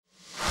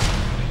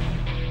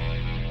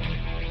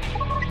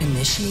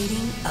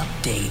Initiating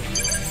update.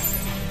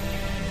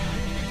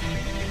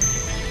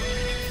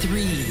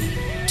 3,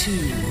 2,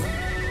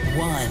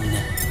 1,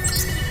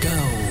 go.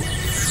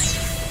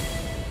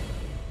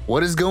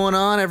 What is going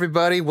on,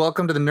 everybody?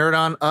 Welcome to the Nerd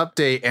On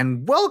Update,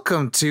 and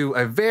welcome to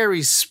a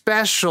very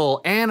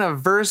special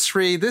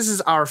anniversary. This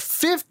is our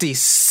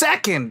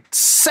 52nd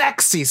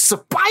sexy,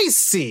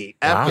 spicy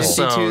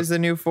episode. 52 is the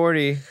new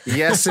 40.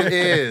 Yes, it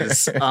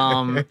is.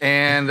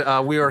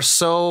 And we are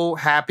so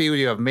happy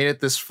we have made it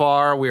this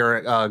far. We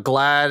are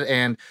glad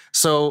and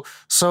so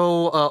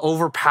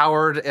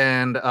overpowered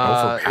and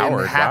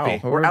Overpowered, happy.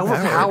 wow. We're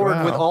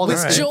overpowered with all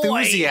this Right.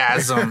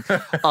 enthusiasm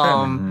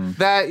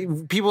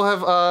that people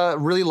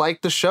have really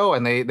liked the show,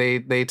 and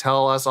they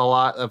tell us a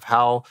lot of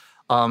how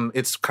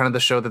it's kind of the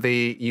show that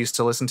they used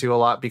to listen to a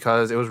lot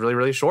because it was really,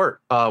 really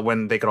short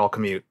when they could all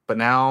commute. But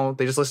now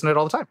they just listen to it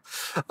all the time.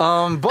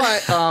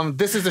 But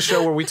this is the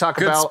show where we talk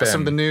about spin.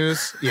 some of the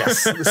news.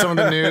 Yes, some of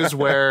the news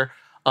where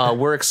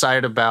we're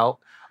excited about.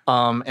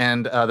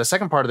 And the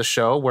second part of the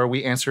show where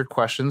we answered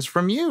questions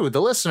from you,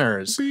 the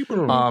listeners.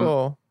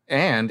 Cool.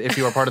 And if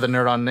you are part of the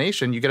Nerd On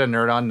Nation, you get a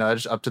Nerd On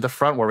nudge up to the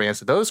front where we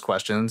answer those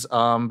questions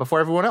before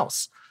everyone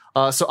else.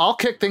 So I'll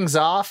kick things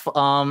off.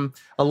 A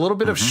little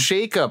bit of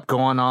shakeup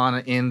going on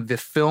in the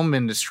film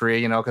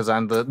industry, because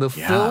I'm the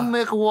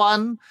filmic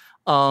one.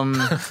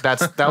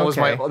 That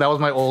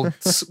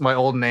was my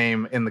old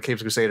name in the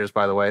Capes Crusaders,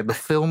 by the way, the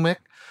filmic.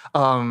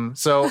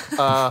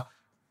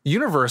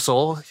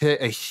 Universal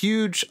hit a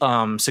huge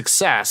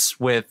success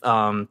with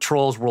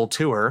Trolls World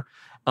Tour,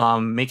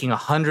 making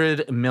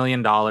 $100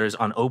 million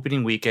on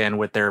opening weekend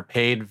with their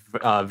paid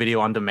video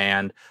on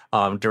demand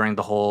during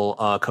the whole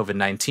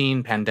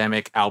COVID-19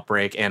 pandemic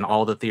outbreak and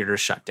all the theaters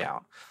shut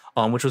down,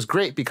 which was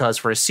great because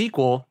for a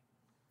sequel,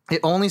 it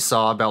only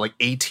saw about like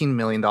 $18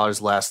 million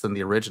less than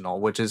the original,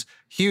 which is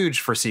huge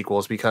for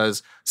sequels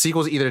because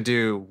sequels either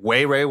do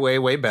way, way, way,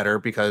 way better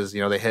because,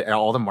 they hit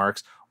all the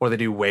marks, or they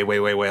do way, way,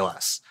 way, way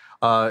less.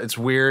 It's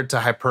weird to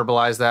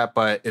hyperbolize that,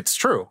 but it's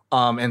true.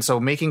 And so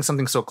making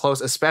something so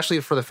close, especially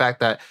for the fact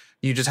that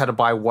you just had to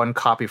buy one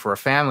copy for a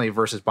family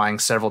versus buying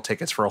several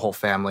tickets for a whole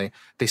family,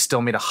 they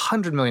still made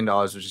 $100 million,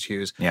 which is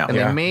huge. Yeah. And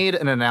they made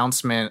an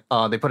announcement.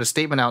 They put a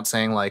statement out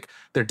saying like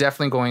they're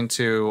definitely going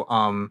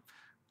to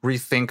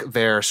rethink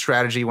their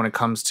strategy when it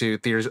comes to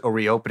theaters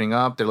reopening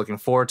up. They're looking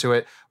forward to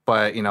it.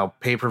 But,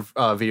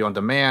 pay-per-video on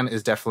demand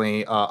is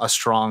definitely a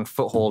strong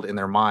foothold in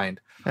their mind.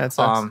 That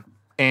sucks.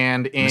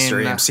 And in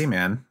Mr. AMC,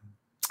 man.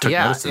 Took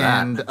notice of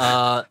that. And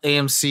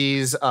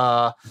AMC's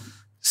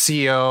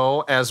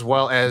CEO as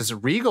well as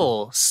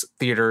Regal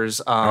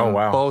Theaters,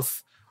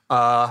 both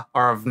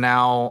have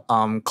now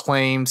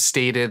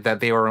stated that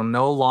they will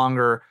no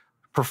longer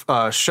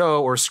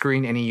show or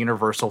screen any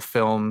Universal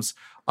films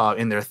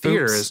in their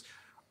theaters,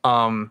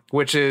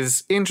 which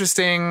is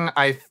interesting.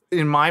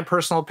 In my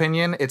personal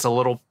opinion, it's a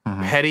little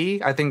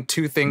petty. I think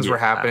two things were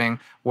happening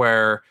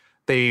where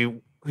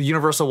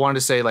Universal wanted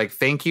to say like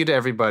thank you to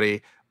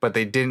everybody, but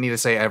they didn't need to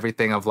say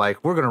everything of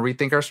like, we're going to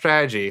rethink our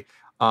strategy.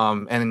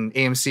 And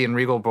AMC and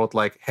Regal both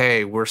like,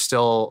 hey, we're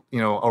still,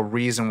 a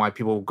reason why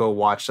people go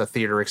watch a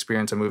theater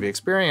experience, a movie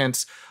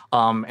experience.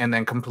 And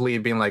then completely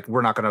being like,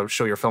 we're not going to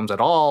show your films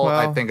at all.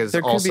 Well, I think is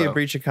there could also be a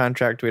breach of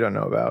contract we don't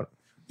know about.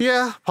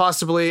 Yeah,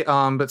 possibly.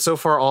 But so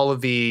far, all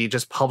of the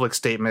just public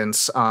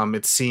statements,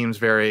 it seems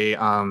very,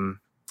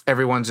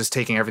 everyone's just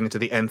taking everything to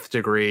the nth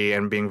degree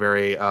and being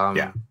very,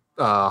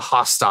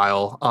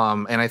 hostile.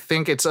 And I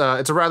think it's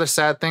a rather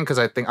sad thing because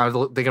I was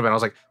thinking about it. I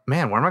was like,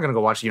 man, where am I going to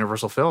go watch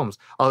Universal films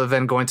other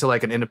than going to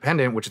like an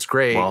independent, which is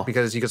great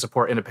because you can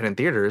support independent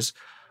theaters.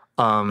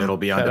 It'll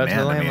be on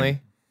demand.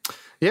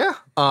 Yeah.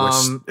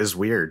 Which is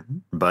weird,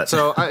 but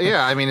so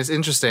it's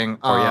interesting.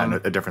 in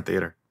a different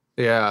theater.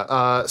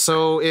 Yeah.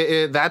 So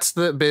that's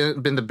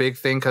been the big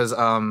thing because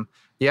a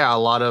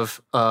lot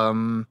of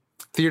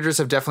theaters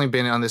have definitely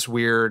been on this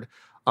weird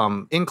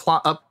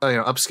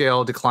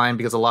upscale decline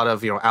because a lot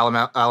of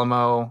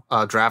Alamo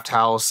Draft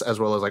House as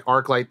well as like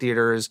ArcLight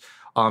theaters.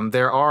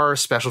 There are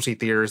specialty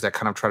theaters that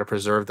kind of try to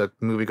preserve the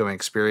movie going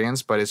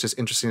experience, but it's just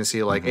interesting to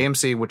see like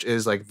AMC, which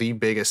is like the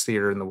biggest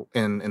theater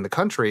in the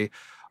country,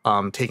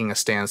 taking a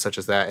stand such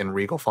as that, and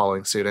Regal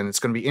following suit, and it's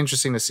going to be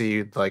interesting to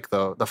see like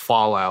the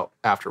fallout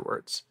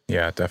afterwards.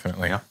 Yeah,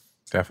 definitely.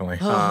 Definitely.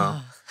 So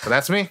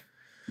that's me.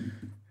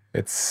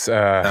 It's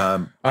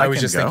I was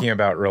just thinking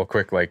about real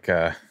quick, like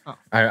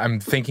I'm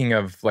thinking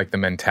of like the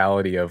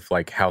mentality of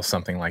like how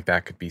something like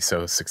that could be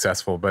so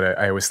successful. But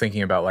I was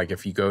thinking about like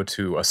if you go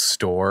to a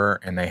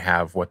store and they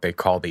have what they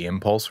call the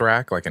impulse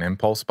rack, like an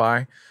impulse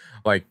buy,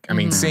 like I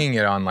mean seeing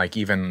it on like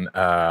even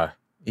on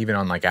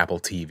like Apple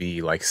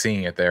TV, like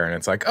seeing it there and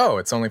it's like, oh,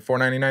 it's only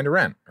 $4.99 to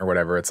rent or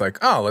whatever. It's like,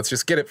 oh, let's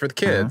just get it for the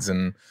kids.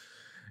 And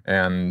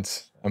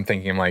I'm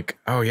thinking like,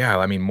 oh yeah,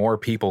 I mean more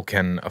people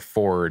can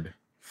afford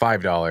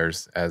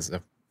 $5 as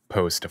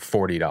opposed to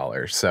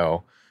 $40.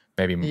 So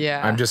maybe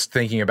I'm just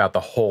thinking about the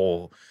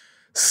whole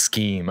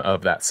scheme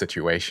of that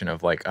situation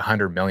of like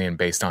 $100 million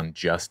based on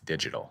just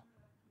digital,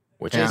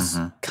 which is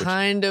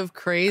kind of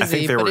crazy. I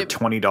think there were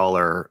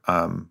 $20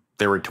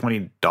 they were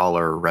 $20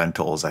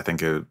 rentals, I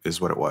think is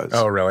what it was.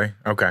 Oh, really?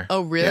 Okay.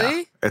 Oh, really?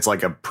 Yeah. It's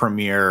like a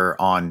premiere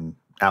on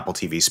Apple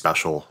TV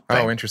special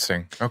thing. Oh,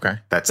 interesting. Okay.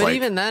 That's but like,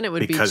 even then, it would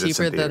be because it's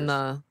in cheaper than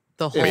theaters.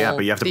 the whole Yeah,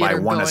 but you have to buy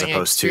one as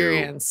opposed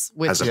to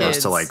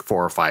like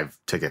 4 or 5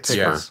 tickets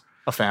Yeah. for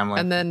A family.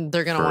 And then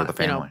they're going to For want, the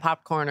family.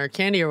 popcorn or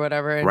candy or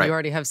whatever, and Right. you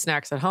already have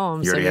snacks at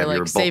home, You so already you're have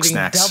your like bulk saving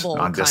snacks double, on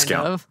kind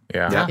discount. of.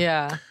 Yeah. Yeah.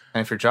 Yeah.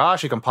 And if you're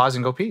Josh, you can pause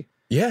and go pee.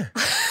 Yeah.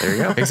 There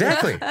you go.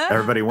 Exactly.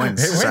 Everybody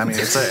wins. It So, I mean,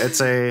 wins. it's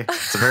a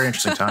very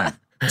interesting time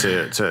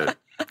to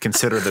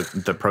consider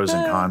the pros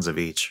and cons of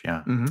each.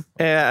 Yeah.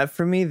 Yeah,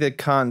 for me, the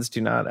cons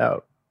do not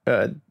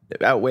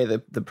outweigh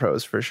the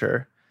pros for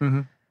sure.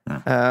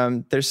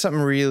 There's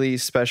something really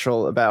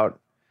special about.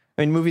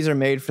 I mean, movies are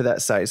made for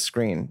that size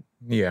screen,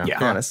 Yeah.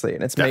 Yeah. honestly,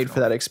 and it's made for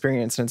Definitely. that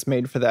experience, and it's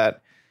made for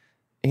that.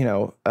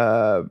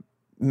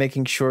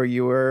 Making sure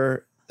you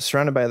are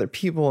surrounded by other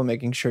people, and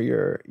making sure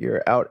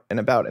you're out and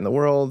about in the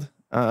world.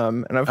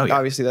 And yeah.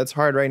 obviously, that's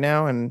hard right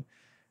now, and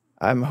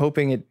I'm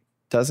hoping it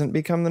doesn't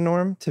become the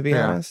norm. To be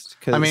Yeah. honest,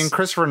 I mean,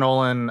 Christopher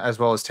Nolan, as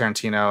well as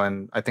Tarantino,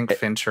 and I think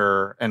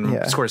Fincher and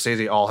Yeah.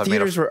 Scorsese all have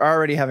theaters made were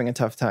already having a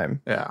tough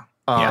time, yeah.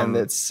 and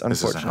it's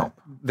This doesn't unfortunate.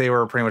 help. They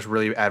were pretty much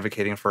really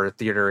advocating for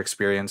theater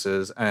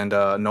experiences, and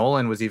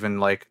Nolan was even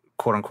like,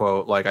 quote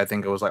unquote, like I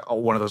think it was like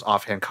one of those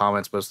offhand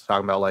comments was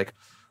talking about like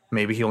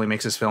maybe he only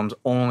makes his films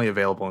only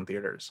available in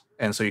theaters,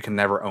 and so you can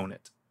never own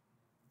it.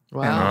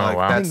 Wow. And, Oh,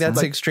 wow. I think that's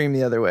like, extreme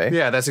the other way.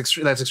 yeah, that's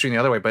extreme the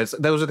other way. But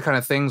those are the kind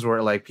of things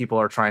where like people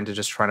are trying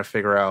to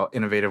figure out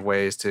innovative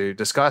ways to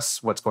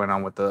discuss what's going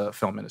on with the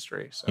film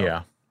industry. So,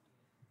 Yeah.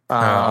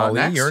 next.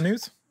 Ali, your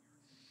news?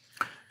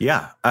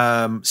 Yeah.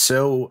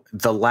 So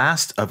The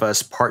Last of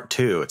Us Part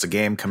 2. It's a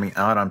game coming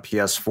out on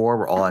PS4.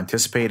 We're all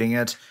anticipating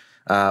it.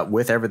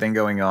 With everything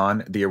going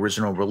on, the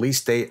original release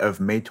date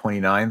of May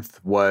 29th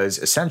was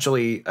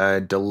essentially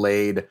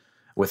delayed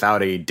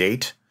without a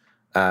date.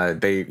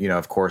 They,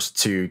 of course,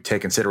 to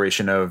take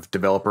consideration of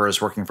developers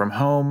working from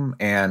home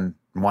and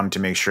wanted to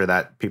make sure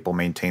that people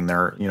maintain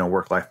their,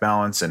 work-life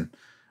balance and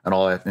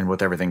all that, and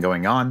with everything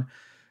going on.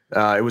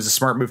 It was a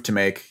smart move to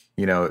make.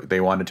 They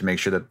wanted to make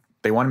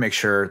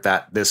sure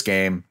that this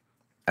game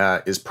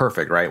is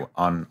perfect, right,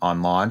 on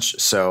launch.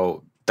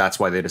 So that's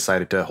why they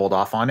decided to hold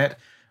off on it.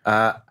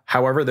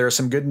 However, there's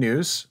some good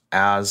news.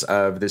 As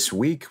of this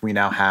week, we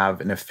now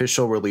have an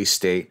official release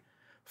date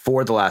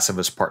for The Last of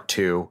Us Part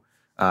 2,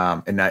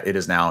 and that it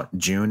is now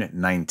June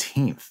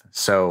 19th.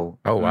 So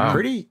Oh, wow.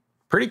 pretty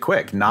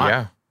quick. Not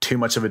Yeah. too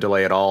much of a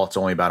delay at all. It's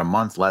only about a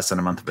month, less than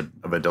a month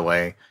of a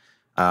delay.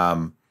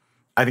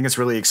 I think it's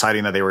really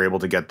exciting that they were able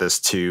to get this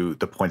to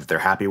the point that they're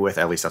happy with.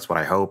 At least that's what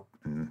I hope,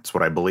 and it's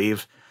what I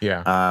believe.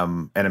 Yeah.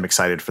 And I'm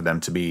excited for them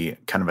to be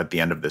kind of at the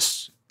end of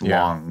this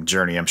Yeah. long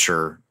journey. I'm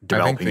sure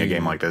developing a the-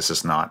 game like this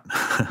is not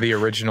The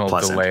original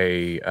pleasant.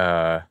 delay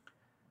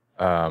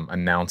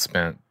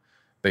announcement,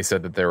 they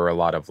said that there were a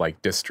lot of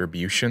like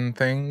distribution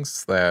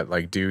things that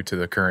like due to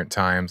the current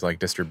times, like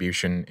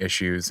distribution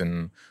issues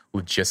and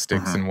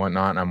logistics and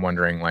whatnot. And I'm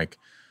wondering like,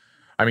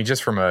 I mean,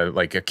 just from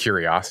a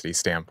curiosity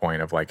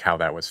standpoint of like how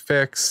that was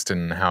fixed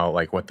and how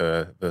like what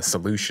the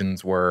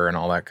solutions were and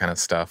all that kind of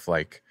stuff,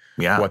 like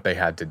Yeah. what they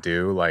had to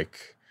do.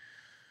 Like,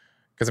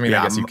 because I mean, I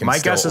Yeah, guess you can my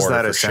still guess is order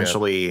that for ship.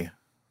 essentially,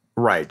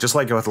 right, just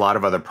like with a lot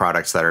of other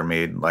products that are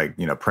made, like,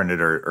 printed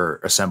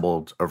or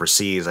assembled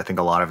overseas, I think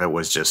a lot of it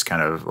was just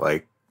kind of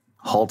like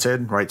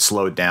halted, right,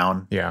 slowed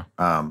down Yeah.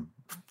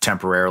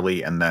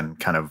 temporarily, and then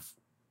kind of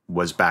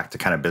was back to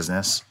kind of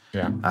business.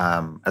 Yeah.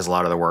 As a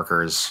lot of the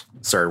workers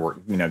started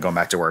going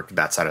back to work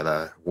that side of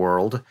the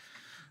world.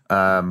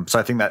 So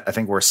I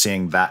think we're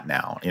seeing that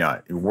now.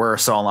 We're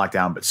still on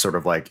lockdown, but sort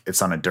of like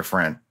it's on a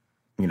different,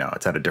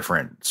 it's at a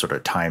different sort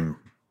of time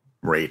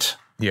rate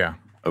Yeah.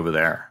 over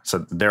there. So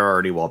they're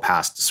already well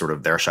past sort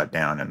of their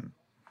shutdown and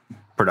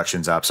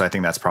production's up. So I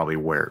think that's probably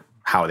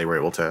how they were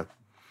able to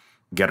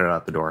get it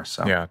out the door.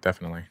 So Yeah,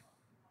 definitely.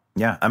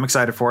 yeah, I'm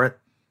excited for it.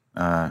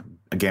 A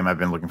game I've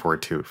been looking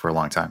forward to for a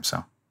long time.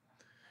 So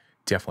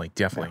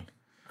Definitely.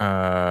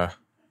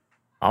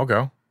 I'll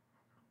go.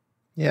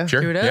 Yeah. Sure.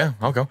 Do it. Yeah,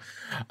 I'll go.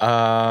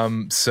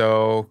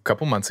 So a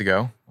couple months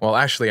ago, well,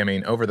 actually, I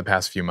mean, over the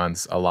past few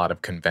months, a lot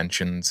of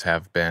conventions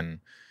have been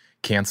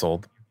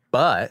canceled.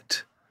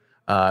 But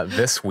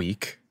this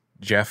week,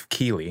 Jeff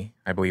Keighley,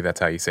 I believe that's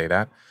how you say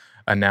that,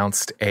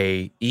 announced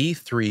a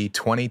E3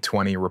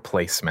 2020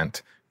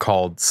 replacement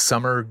called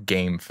Summer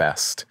Game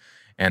Fest.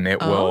 And it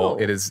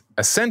is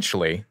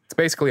essentially, it's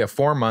basically a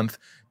 4-month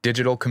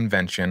digital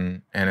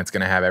convention, and it's going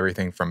to have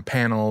everything from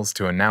panels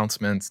to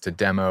announcements to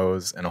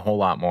demos and a whole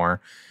lot more.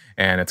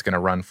 And it's going to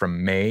run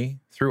from May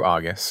through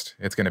August.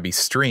 It's going to be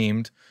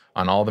streamed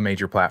on all the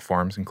major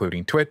platforms,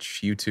 including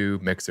Twitch,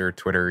 YouTube, Mixer,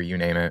 Twitter, you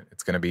name it.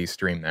 It's going to be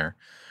streamed there.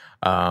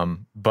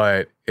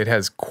 But it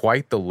has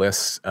quite the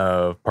list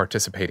of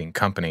participating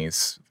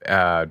companies.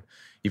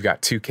 You've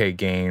got 2K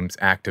Games,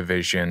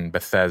 Activision,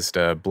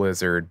 Bethesda,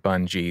 Blizzard,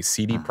 Bungie,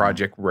 CD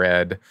Projekt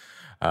Red,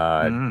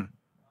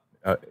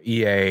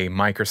 EA,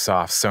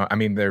 Microsoft. So I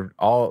mean, they're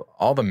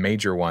all the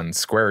major ones.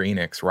 Square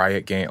Enix,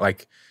 Riot Games,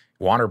 like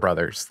Warner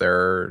Brothers.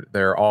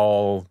 They're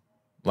all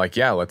like,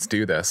 yeah, let's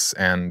do this.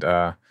 And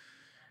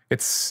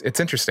it's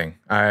interesting.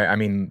 I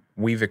mean,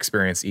 we've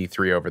experienced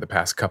E3 over the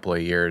past couple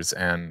of years,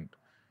 and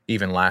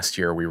even last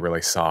year we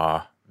really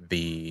saw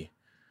the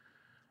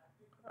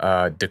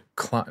not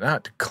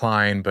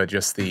decline, but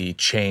just the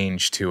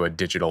change to a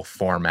digital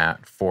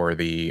format for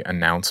the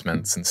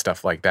announcements and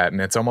stuff like that.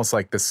 And it's almost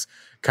like this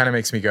kind of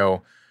makes me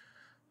go,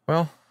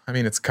 well, I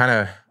mean, it's kind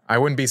of, I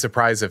wouldn't be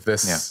surprised if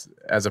this,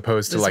 as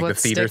opposed to Is like the what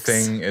theater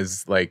sticks. thing,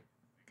 is like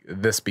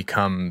this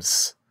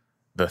becomes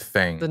the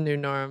thing. The new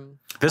norm.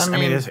 This, I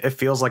mean, it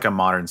feels like a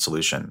modern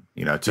solution,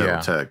 you know,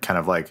 to kind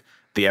of like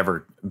the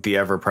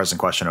ever present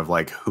question of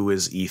like, who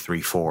is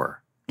E3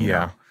 for?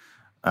 You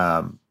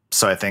know?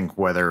 So I think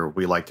whether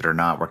we liked it or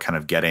not, we're kind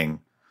of getting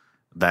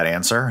that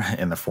answer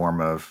in the form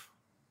of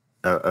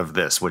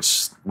this,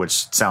 which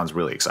sounds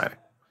really exciting.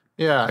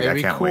 Yeah, Like, it'd I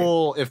be can't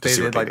cool wait if to they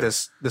see what did they like do.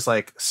 this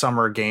like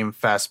summer game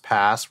fest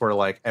pass where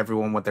like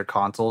everyone with their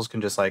consoles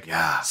can just like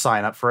Yeah.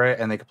 sign up for it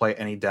and they can play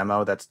any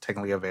demo that's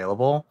technically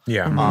available.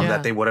 Yeah. Yeah.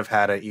 That they would have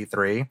had at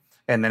E3.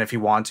 And then if you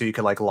want to, you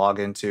could like log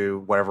into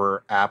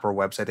whatever app or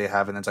website they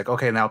have, and it's like,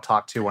 okay, now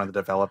talk to one of the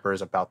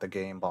developers about the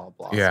game, blah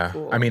blah. blah. Yeah.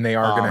 cool. I mean, they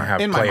are going to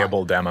have in my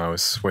playable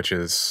demos, which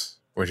is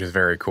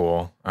very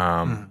cool.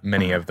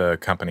 Many of the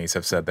companies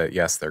have said that,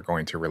 yes, they're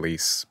going to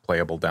release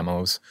playable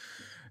demos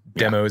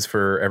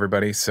for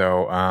everybody.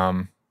 So,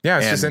 yeah,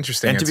 it's just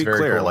interesting. And to It's be very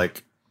clear, cool.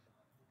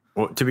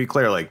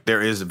 like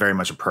there is very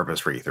much a purpose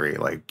for E3,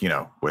 like, you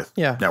know, with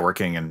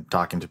networking and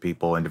talking to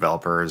people and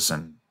developers,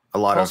 and a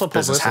lot Also of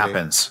business publicity.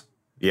 happens.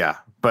 Yeah.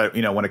 But,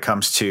 you know, when it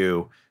comes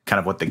to kind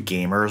of what the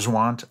gamers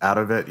want out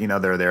of it, you know,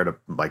 they're there to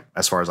like,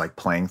 as far as like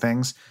playing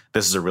things,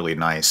 this is a really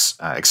nice,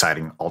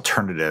 exciting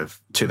alternative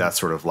to that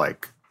sort of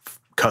like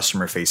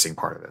customer facing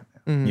part of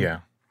it. Yeah.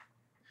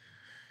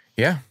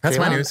 Yeah. That's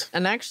my news.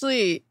 And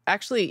actually,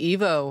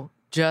 Evo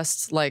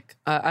just like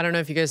I don't know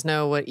if you guys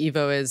know what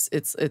Evo is.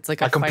 It's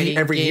like a I compete fighting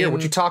every game. year.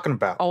 What you talking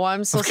about? Oh,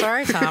 I'm so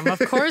sorry, Tom. Of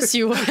course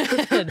you would.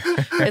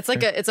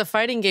 It's a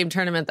fighting game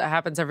tournament that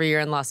happens every year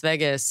in Las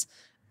Vegas,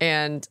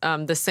 and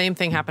the same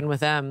thing happened with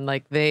them.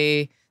 Like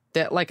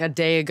like a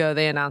day ago,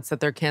 they announced that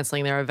they're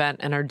canceling their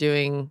event and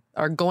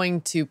are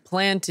going to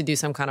plan to do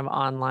some kind of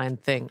online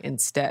thing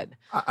instead.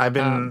 I've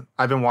been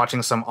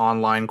watching some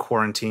online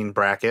quarantine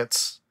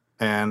brackets.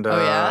 And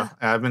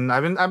I've been you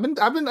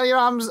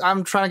know,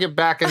 I'm trying to get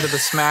back into the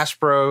Smash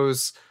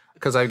Bros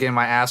because I've getting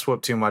my ass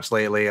whooped too much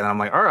lately, and I'm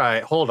like, all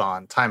right, hold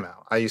on,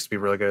 timeout. I used to be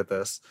really good at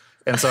this,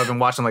 and so I've been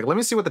watching like, let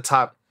me see what the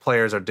top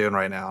players are doing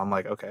right now. I'm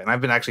like, okay, and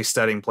I've been actually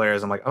studying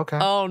players. I'm like, okay,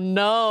 Oh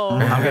no!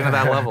 I'm getting to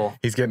that level.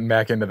 He's getting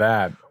back into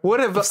that.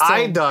 What have so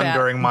I done bad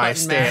during my button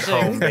stay at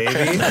home,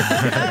 baby?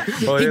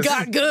 Well, He it is-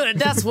 got good.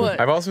 That's what.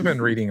 I've also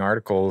been reading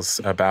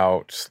articles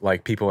about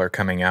like people are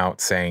coming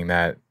out saying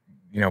that,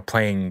 you know,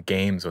 playing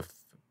games with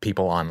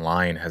people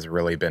online has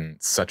really been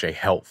such a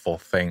helpful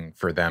thing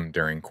for them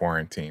during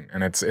quarantine.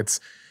 And it's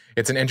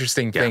an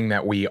interesting thing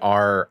that we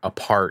are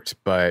apart,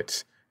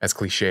 but as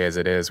cliche as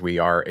it is, we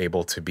are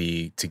able to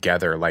be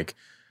together. Like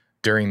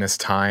during this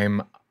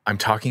time, I'm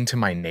talking to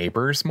my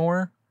neighbors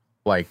more.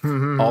 Like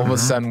all of a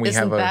sudden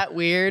Isn't that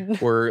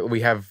weird?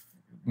 we have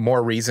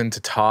more reason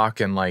to talk,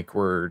 and like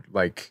we're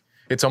like,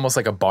 it's almost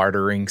like a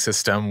bartering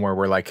system where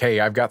we're like, hey,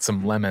 I've got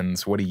some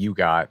lemons. What do you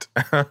got?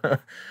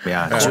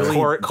 Yeah.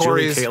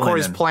 Corey's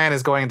Caitlin plan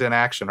is going into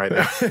action right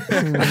now.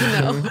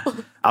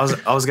 I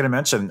was going to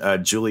mention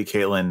Julie,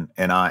 Caitlin,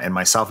 and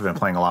myself have been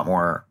playing a lot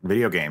more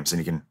video games, and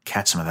you can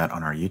catch some of that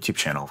on our YouTube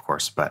channel, of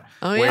course. But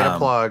Oh Way yeah. to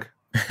plug.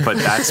 but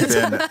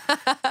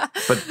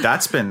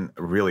that's been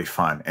really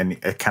fun, and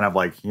it kind of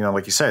like, you know,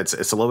 like you said,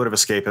 it's a little bit of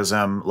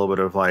escapism, a little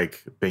bit of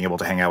like being able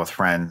to hang out with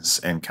friends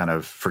and kind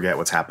of forget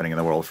what's happening in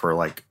the world for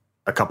like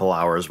a couple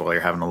hours while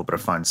you're having a little bit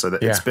of fun. So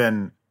that it's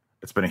been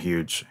a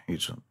huge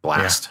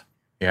blast.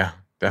 Yeah,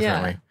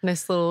 definitely. Yeah.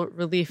 Nice little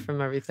relief from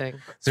everything.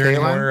 Is there any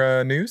Caitlin?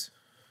 more news?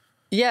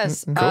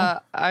 Yes, Cool.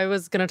 I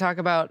was going to talk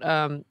about.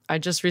 I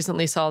just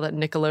recently saw that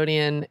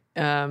Nickelodeon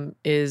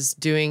is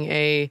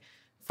doing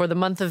for the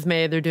month of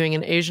May. They're doing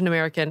an Asian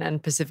American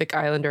and Pacific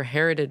Islander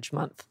Heritage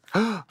Month,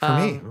 For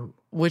me.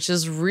 which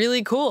is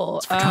really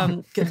cool.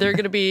 They're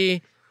going to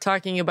be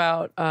talking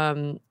about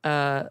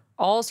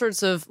all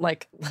sorts of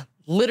like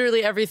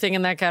literally everything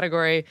in that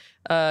category: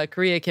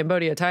 Korea,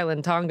 Cambodia,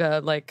 Thailand, Tonga,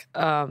 like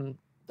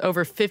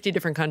over 50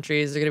 different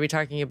countries. They're going to be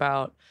talking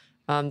about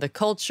the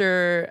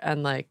culture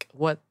and like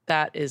what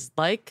that is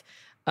like.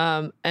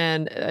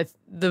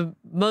 The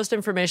most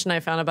information I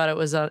found about it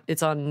was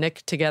it's on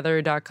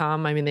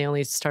nicktogether.com. I mean, they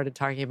only started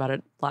talking about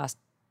it last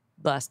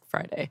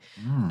Friday.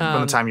 From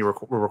the time you were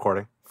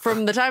recording.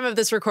 From the time of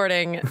this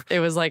recording, it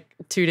was like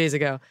 2 days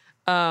ago.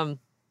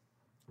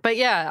 But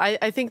yeah,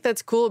 I think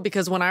that's cool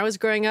because when I was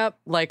growing up,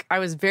 like I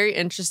was very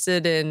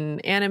interested in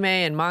anime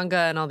and manga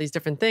and all these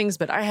different things,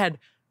 but I had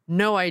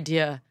no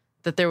idea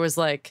that there was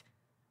like,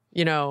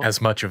 you know,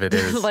 As much of it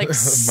is. like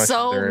as much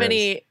so there is.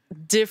 many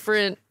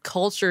different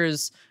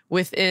cultures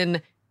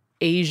within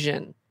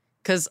Asian.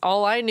 Because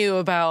all I knew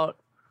about,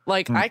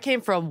 like, I came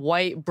from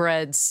white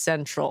bread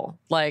central,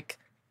 like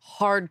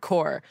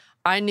hardcore.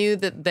 I knew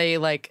that they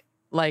like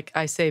like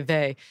I say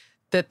they,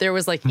 that there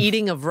was like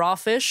eating of raw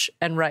fish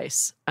and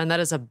rice, and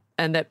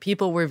that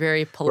people were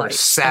very polite.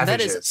 And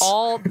that is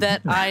all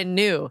that I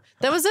knew.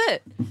 That was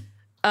it.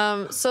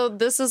 So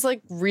this is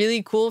like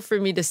really cool for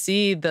me to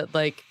see that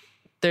like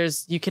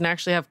you can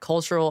actually have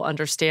cultural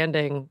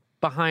understanding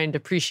behind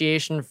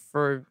appreciation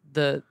for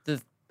the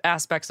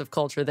aspects of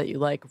culture that you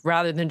like,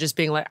 rather than just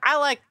being like, I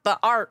like the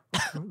art.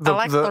 I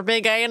like the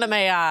big anime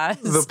eyes.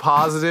 The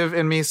positive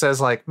in me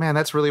says like, man,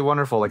 that's really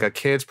wonderful. Like a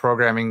kids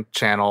programming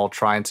channel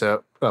trying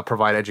to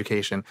provide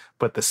education.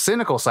 But the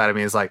cynical side of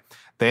me is like,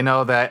 they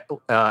know that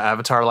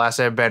Avatar: Last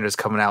Airbender is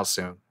coming out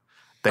soon.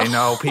 They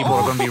know people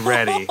are going to be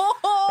ready.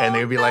 And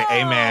they'd be like,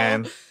 hey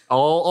man,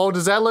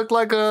 does that look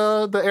like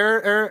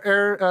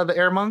the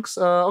air monks?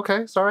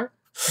 Okay, sorry.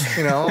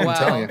 You know, I'm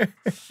telling you.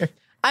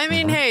 I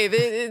mean,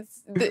 hey,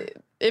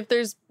 if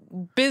there's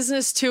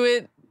business to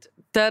it,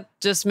 that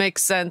just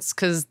makes sense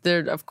because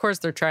of course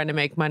they're trying to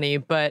make money.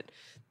 But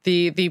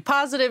the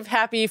positive,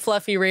 happy,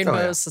 fluffy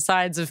rainbow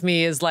sides of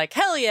me is like,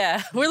 hell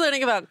yeah, we're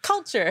learning about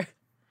culture.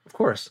 Of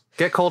course,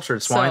 get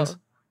cultured, swines.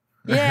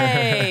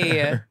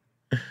 Yay.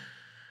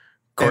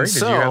 Corey, did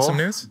you have some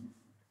news?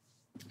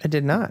 I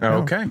did not. No.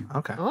 Okay.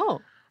 Oh.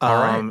 All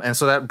right. And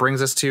so that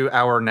brings us to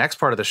our next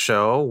part of the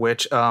show,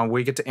 which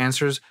we get to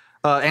answer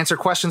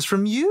questions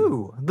from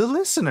you, the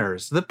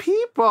listeners, the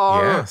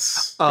people.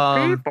 Yes.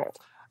 The people.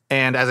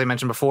 And as I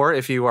mentioned before,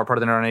 if you are part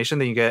of the Nerd On Nation,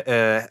 then you get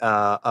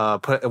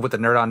put with the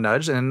Nerd On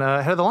Nudge and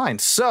head of the line.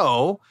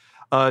 So,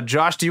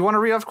 Josh, do you want to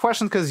read off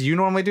questions because you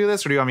normally do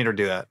this, or do you want me to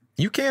do that?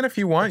 You can if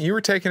you want. You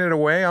were taking it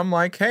away. I'm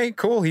like, hey,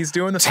 cool. He's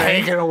doing the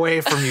same. Take it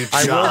away from you,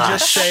 Josh. I will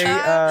just say,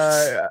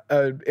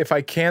 if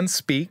I can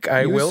speak,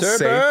 I will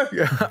say,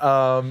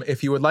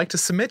 if you would like to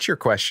submit your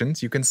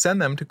questions, you can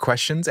send them to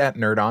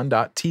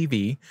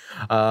questions@nerdon.tv.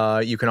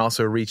 You can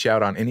also reach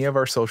out on any of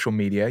our social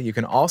media. You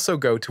can also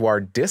go to our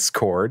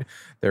Discord.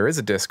 There is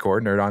a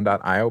Discord,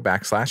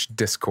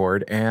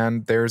 nerdon.io/Discord,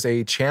 and there's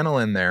a channel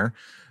in there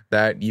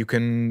that you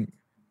can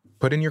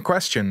put in your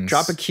questions.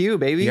 Drop a Q,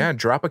 baby. Yeah,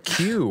 drop a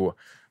Q.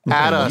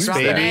 At us, Drop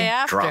baby.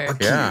 Drop a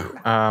Q. Yeah.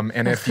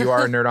 And if you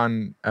are a Nerd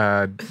On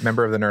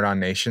member of the Nerd On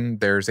Nation,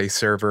 there's a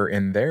server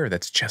in there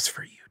that's just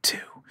for you too.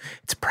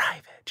 It's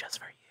private, just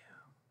for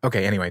you.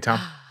 Okay. Anyway, Tom,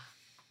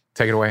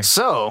 take it away.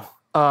 So,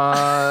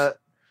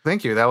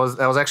 thank you. That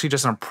was actually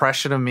just an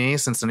impression of me.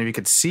 Since none of you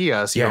could see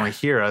us, you only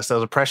hear us. That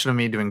was an impression of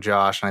me doing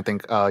Josh, and I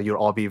think you'll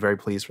all be very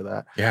pleased for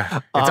that.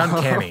 Yeah, it's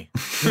uncanny.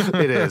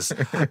 It is.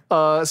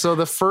 So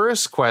the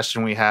first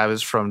question we have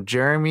is from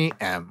Jeremy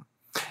M.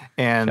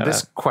 And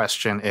this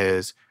question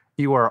is,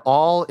 you are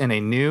all in a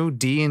new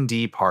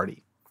D&D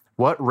party.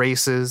 What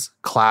races,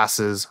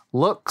 classes,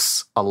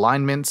 looks,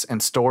 alignments,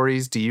 and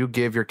stories do you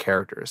give your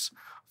characters?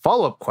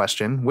 Follow-up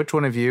question, which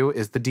one of you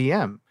is the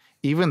DM,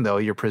 even though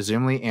you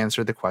presumably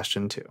answered the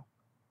question too?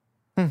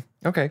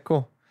 Okay,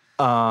 cool.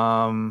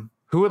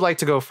 Who would like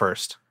to go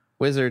first?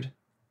 Wizard.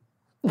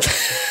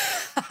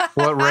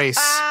 What race?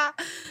 I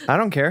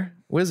don't care.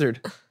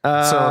 Wizard. So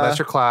that's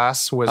your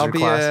class, wizard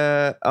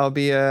class. I'll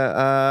be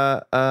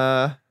a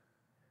I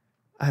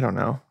don't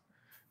know.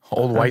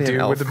 Old white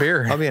dude with the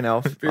beard. I'll be an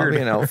elf. I'll be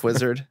an elf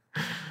wizard.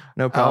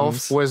 No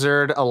problems. Elf,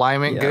 wizard,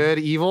 alignment, good,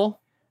 evil?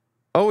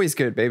 Always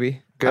good,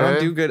 baby. Good. I don't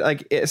do good.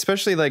 Like,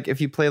 especially like if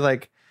you play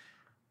like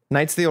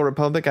Knights of the Old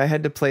Republic, I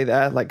had to play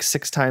that like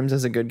 6 times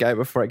as a good guy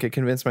before I could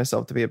convince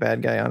myself to be a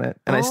bad guy on it.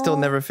 And I still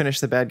never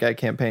finished the bad guy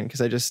campaign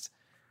because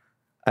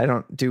I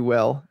don't do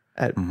well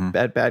at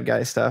bad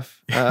guy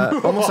stuff.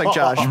 Almost like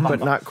Josh,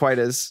 but not quite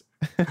as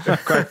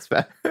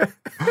bad.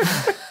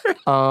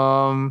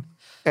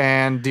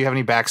 And do you have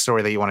any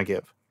backstory that you want to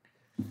give?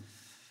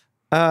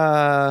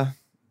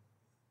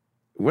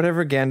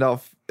 Whatever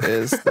Gandalf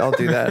is, I'll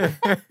do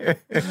that.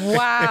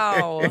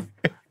 Wow.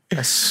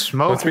 I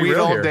smoke weed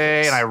all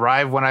day and I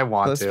arrive when I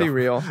want Let's to. be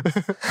real.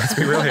 Let's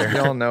be real here.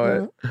 Y'all know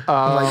it.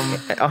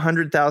 I'm like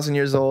 100,000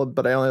 years old,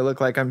 but I only look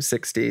like I'm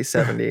 60,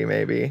 70,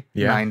 maybe.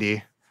 Yeah.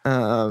 90.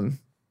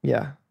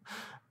 Yeah.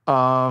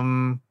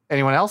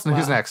 Anyone else? And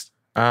who's next?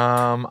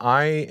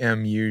 I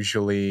am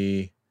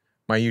usually,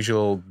 my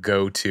usual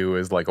go-to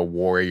is like a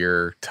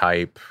warrior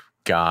type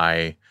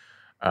guy.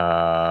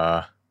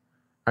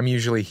 I'm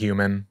usually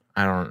human.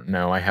 I don't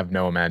know. I have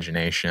no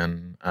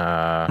imagination.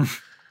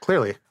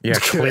 Clearly. Yeah,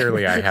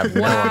 clearly I have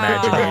no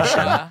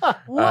imagination.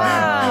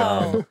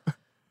 Wow.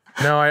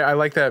 No, I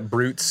like that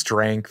brute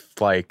strength,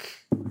 like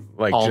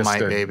All just Might,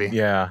 baby.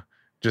 Yeah,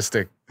 just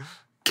a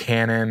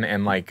cannon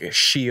and like a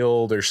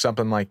shield or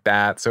something like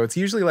that. So it's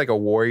usually like a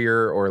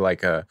warrior or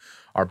like a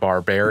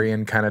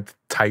barbarian kind of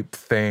type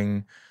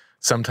thing.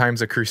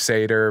 Sometimes a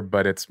crusader,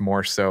 but it's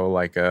more so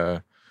like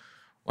a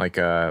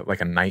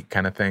knight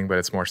kind of thing. But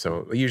it's more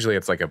so usually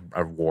it's like a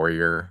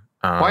warrior.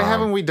 Why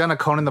haven't we done a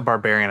Conan the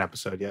Barbarian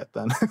episode yet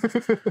then?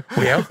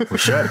 Well, we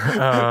should.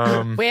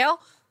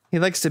 Well, He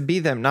likes to be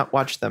them, not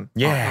watch them.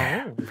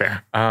 Yeah.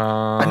 Fair.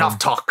 Enough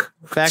talk.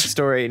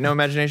 Backstory, no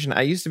imagination.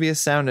 I used to be a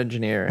sound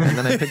engineer, and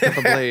then I picked up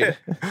a blade.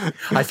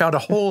 I found a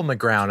hole in the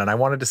ground and I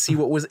wanted to see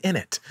what was in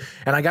it.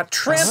 And I got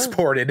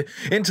transported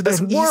into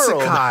this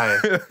world.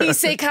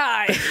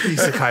 Isekai.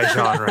 Isekai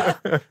genre.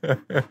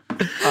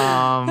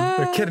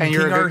 A kid in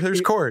King Arthur's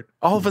court.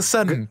 All of a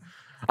sudden,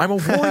 I'm a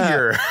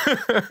warrior.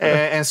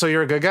 and so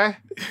you're a good guy?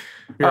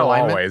 You're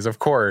always, of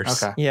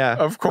course. Okay. Yeah.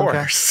 Of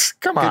course.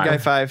 Come on. Good guy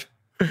 5.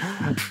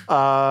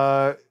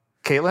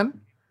 Caitlin?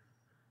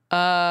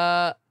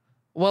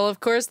 Well, of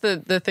course,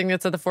 the thing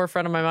that's at the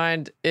forefront of my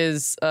mind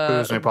is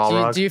Who's my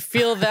Balrog? do you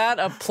feel that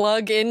a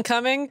plug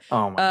incoming?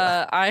 Oh my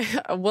god!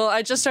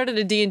 I just started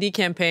a D&D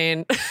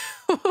campaign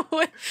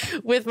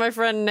with my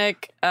friend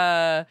Nick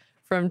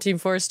from Team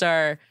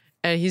 4-Star,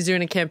 and he's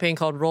doing a campaign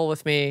called Roll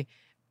With Me.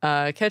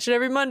 Catch it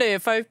every Monday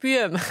at 5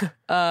 p.m.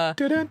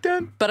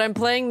 But I'm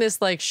playing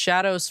this like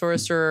shadow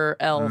sorcerer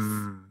elf,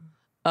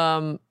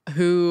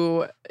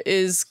 who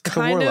is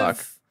kind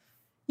of.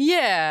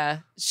 Yeah,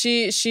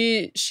 she's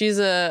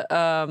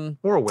a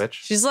or a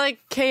witch. She's like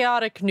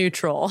chaotic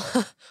neutral.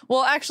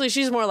 Well, actually,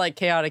 she's more like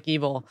chaotic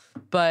evil,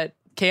 but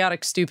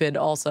chaotic stupid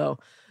also.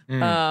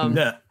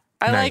 I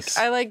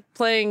like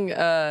playing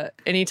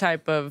any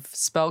type of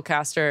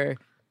spellcaster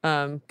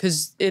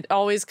because it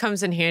always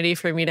comes in handy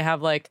for me to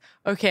have like,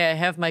 okay, I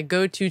have my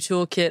go-to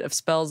toolkit of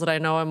spells that I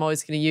know I'm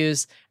always going to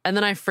use, and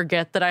then I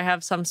forget that I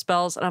have some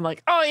spells, and I'm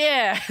like, oh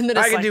yeah, and then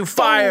it's I can do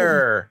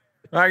fire.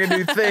 I can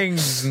do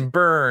things and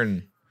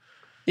burn.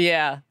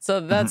 Yeah, so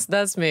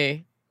that's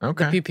me.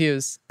 Okay. The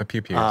pew-pews. The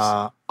pew-pews.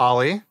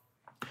 Ollie?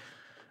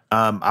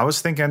 I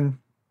was thinking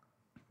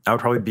I would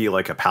probably be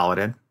like a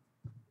paladin.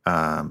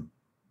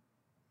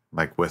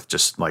 Like with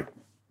just like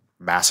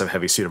massive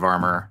heavy suit of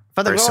armor.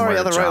 For the very glory similar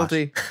of the to Josh.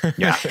 royalty.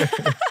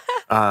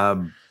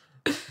 Yeah.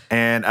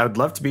 And I would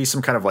love to be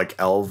some kind of like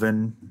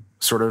elven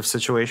sort of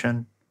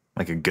situation.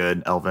 Like a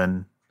good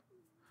elven.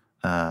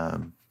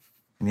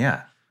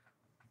 Yeah.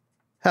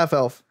 Half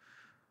elf.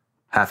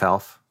 Half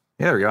elf.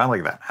 Yeah, there we go. I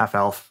like that. Half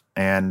elf.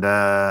 And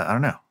I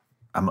don't know.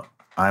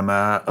 I'm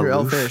a You're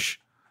aloof. elfish.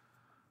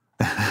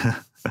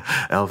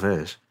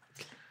 Elfish.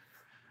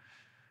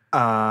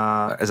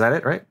 Is that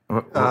it, right?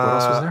 What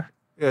else was there?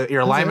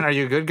 Your alignment, are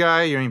you a good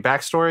guy? You mean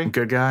backstory?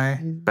 Good guy.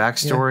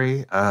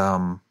 Backstory.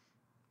 Yeah.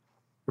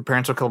 Your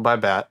parents were killed by a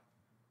bat.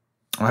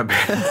 My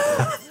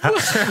bad.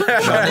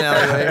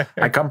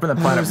 I come from the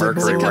planet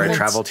Mercury where I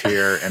traveled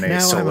here in a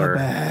solar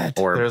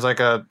orb. There's like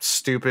a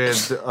stupid.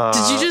 Did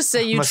you just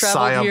say you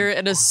traveled here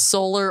in a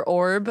solar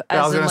orb,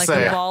 as in like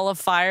a ball of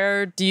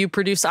fire? Do you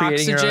produce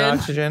Creating oxygen? your own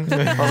oxygen.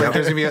 I was like,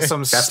 there's gonna be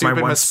some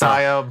stupid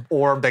Messiah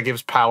orb that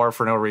gives power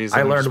for no reason.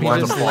 I learned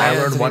one fire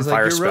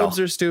Your spell. robes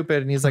are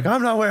stupid, and he's like,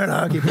 I'm not wearing a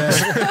hockey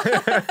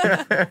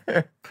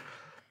pad.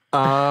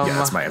 Yeah,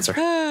 that's my answer.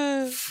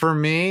 For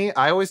me,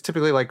 I always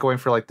typically like going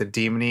for like the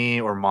demony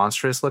or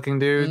monstrous looking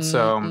dude.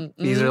 So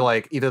either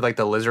like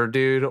the lizard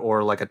dude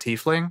or like a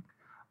tiefling.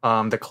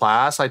 The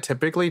class I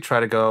typically try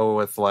to go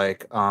with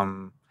like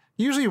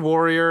usually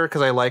warrior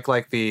because I like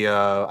the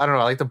I don't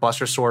know, I like the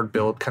Buster Sword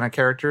build kind of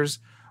characters.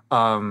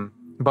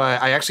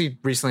 But I actually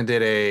recently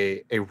did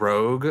a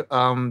rogue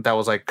that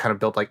was like kind of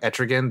built like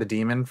Etrigan, the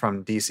demon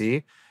from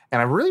DC. And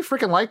I really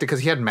freaking liked it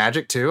because he had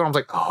magic too. And I was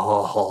like,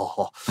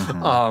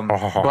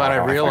 but I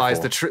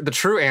realized the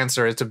true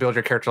answer is to build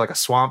your character like a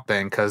swamp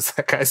thing because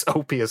that guy's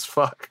OP as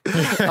fuck.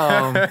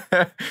 The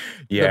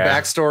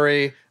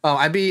backstory,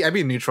 I'd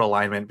be neutral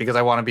alignment because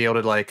I want to be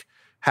able to like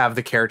have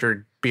the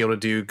character be able to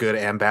do good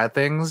and bad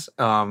things.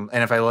 And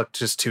if I look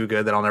just too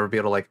good, then I'll never be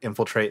able to like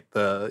infiltrate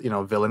the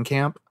villain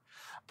camp.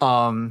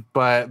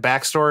 But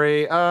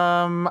backstory,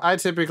 I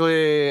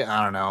typically,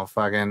 I don't know,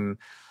 fucking.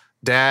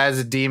 Dad's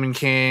a demon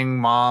king,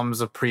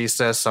 mom's a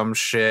priestess, some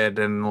shit,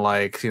 and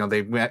like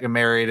they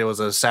married. It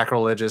was a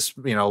sacrilegious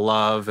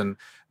love, and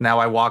now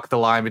I walk the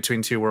line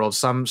between two worlds.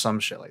 Some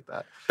shit like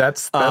that.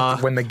 That's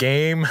when the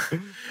game,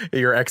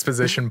 your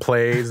exposition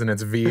plays and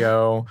it's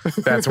VO.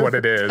 That's what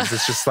it is.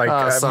 It's just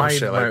like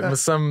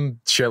some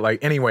shit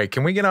like. Anyway,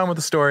 can we get on with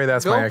the story?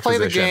 That's my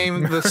exposition. Go play the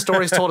game. The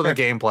story's told in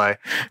the gameplay.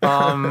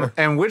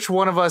 And which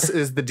one of us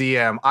is the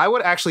DM? I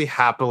would actually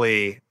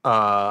happily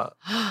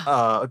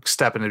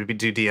step in to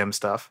do DM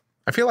stuff.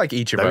 I feel like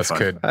each of us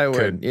could. I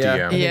would.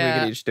 Yeah. DM. Yeah,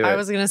 we could each do it. I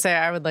was gonna say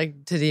I would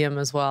like to DM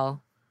as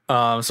well.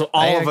 So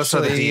all of us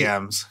are the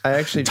DMs. I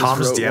actually just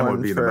Tom's wrote DM one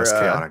would be for, the most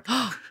chaotic.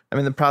 I'm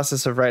in the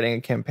process of writing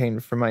a campaign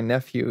for my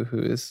nephew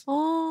who's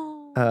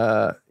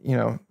young,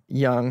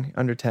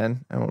 under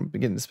 10. I won't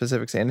get into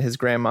specifics, and his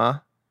grandma,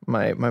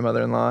 my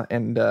mother-in-law,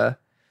 and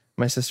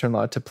my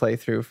sister-in-law to play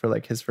through for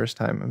like his first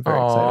time. I'm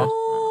very excited.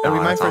 It'll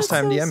be my first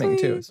time DMing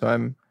too, so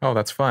I'm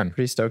that's fun.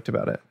 pretty stoked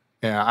about it.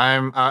 Yeah,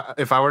 I'm.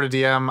 If I were to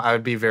DM, I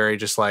would be very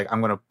just like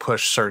I'm going to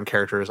push certain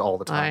characters all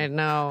the time. I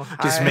know.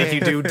 Just make you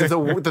do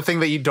the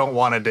thing that you don't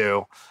want to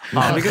do.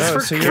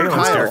 Because so for you're Caitlin's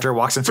Kyle. character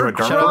walks into a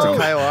dark Shout out to room.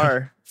 Kyle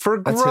R. for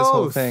That's growth. his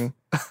whole thing.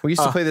 We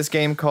used to play this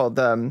game called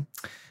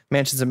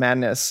Mansions of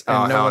Madness,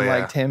 and no hell one yeah.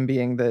 liked him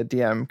being the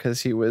DM because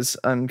he was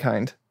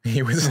unkind.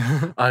 He was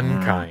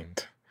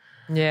unkind.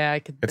 Yeah, I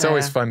could. It's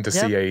always fun to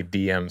see a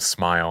DM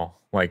smile.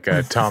 Like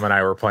Tom and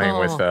I were playing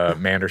with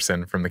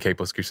Manderson from the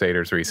Capeless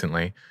Crusaders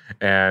recently,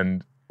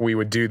 and we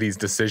would do these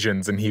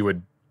decisions, and he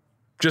would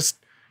just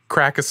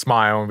crack a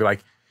smile and be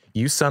like,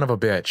 "You son of a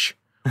bitch.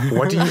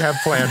 What do you have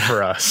planned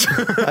for us?"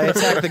 I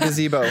attack the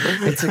gazebo.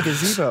 It's a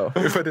gazebo.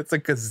 But it's a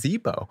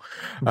gazebo.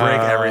 Break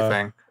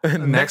everything.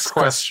 Next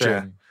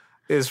question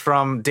is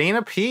from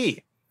Dana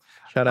P.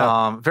 Shut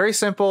up. Very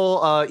simple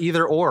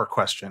either or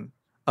question.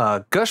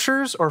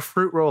 Gushers or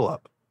fruit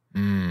roll-up?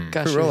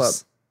 Gushers.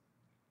 Fruit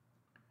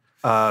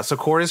roll-up. So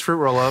Corey is fruit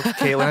roll-up.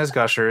 Caitlin is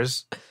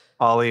Gushers.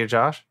 Ollie or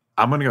Josh?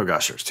 I'm going to go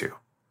Gushers too.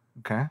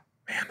 Okay.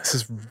 Man, this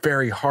is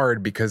very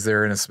hard because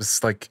they're in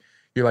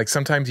you're like,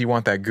 sometimes you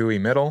want that gooey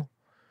middle,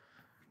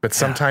 but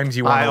sometimes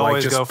you want I to like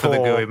always just go for the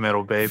pull. gooey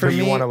middle, baby. For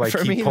you me, wanna, like, for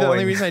keep me the only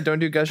pulling. reason I don't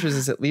do Gushers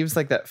is it leaves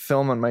like that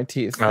film on my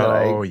teeth that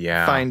Oh, I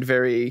yeah. find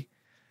very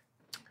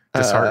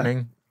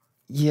Disheartening.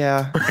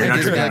 Yeah. You're not It gives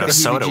me drinking like the a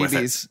soda with it.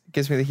 heebie-jeebies. It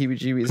gives me the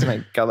heebie-jeebies and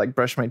I gotta like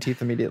brush my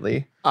teeth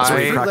immediately. So I-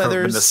 we fruit crack open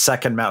leathers. the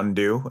second Mountain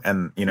Dew,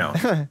 and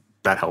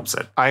that helps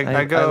it. I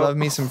I love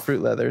me some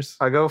fruit leathers.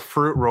 I go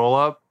fruit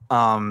roll-up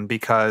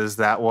because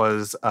that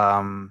was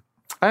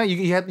I don't know,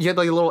 you had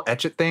like little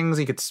etch-it things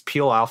you could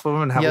peel off of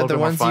them and have a Yeah, little the bit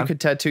more ones fun. you could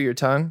tattoo your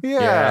tongue.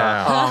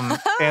 Yeah.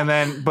 And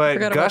then, but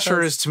Forgot about Gushers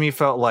those. to me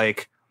felt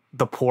like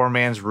the poor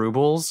man's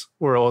rubles,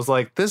 where it was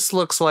like, this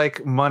looks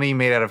like money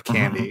made out of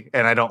candy,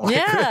 and I don't like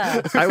Yeah,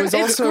 it. I was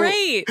it's also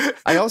great.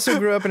 I also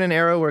grew up in an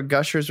era where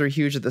Gushers were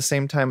huge at the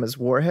same time as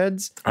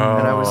Warheads, and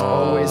I was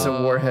always a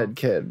Warhead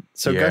kid.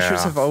 So Yeah.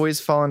 Gushers have always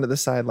fallen to the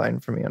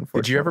sideline for me,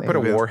 unfortunately. Did you ever put a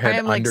I warhead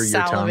am like under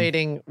your tongue?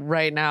 salivating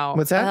right now.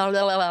 What's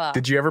that?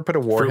 Did you ever put a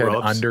warhead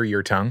roll-ups? under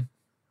your tongue?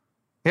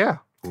 Yeah.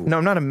 No,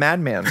 I'm not a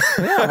madman.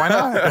 Yeah, why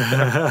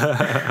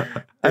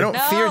not? I don't No.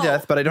 fear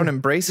death, but I don't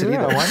embrace it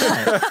either.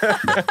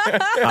 Why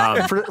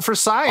not? For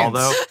science.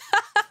 Although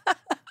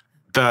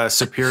the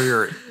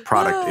superior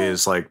product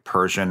is like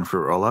Persian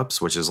fruit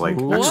roll-ups, which is like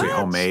actually What?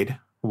 homemade.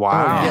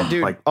 wow. Yeah,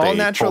 dude, Like, all they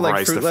natural like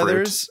pulverize fruit the fruit.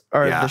 leathers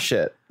are Yeah. the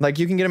shit. Like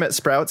you can get them at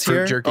Sprouts Fruit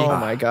here. jerky. Oh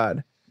my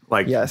god.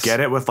 Like Yes. get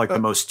it with like the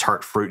most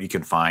tart fruit you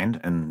can find,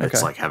 and it's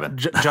Okay. like heaven.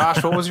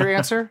 Josh, what was your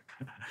answer?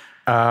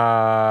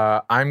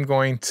 I'm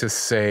going to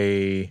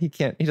say He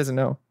can't. He doesn't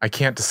know. I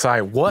can't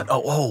decide. What?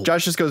 Oh,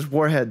 Josh just goes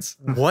Warheads.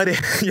 what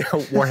if? Yeah,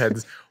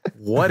 warheads.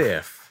 What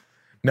if?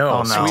 No,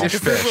 Oh, no. Swedish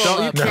fish. Don't-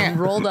 you Rolled up. can't.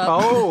 Rolled up.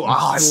 Oh,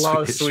 I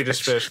love Swedish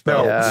Swedish fish.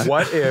 No, Yeah.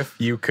 what if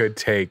you could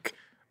take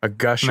a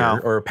gusher No.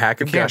 or a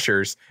pack of You can't.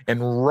 gushers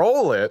and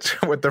roll it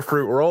with the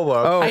fruit roll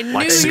up? Oh, I knew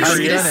Like you were secret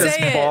going to done it.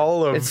 say it.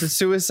 ball of it's a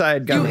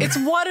suicide You, gun. it's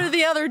one or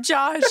the other,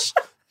 Josh.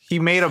 He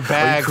made a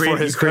bag create-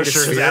 for his you create a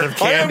Gushers sphere? out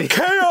of I am candy.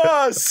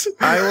 chaos.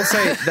 I will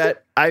say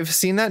that I've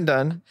seen that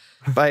done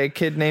by a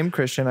kid named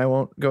Christian. I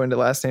won't go into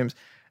last names.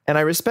 And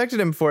I respected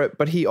him for it,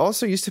 but he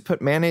also used to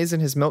put mayonnaise in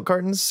his milk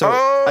cartons. So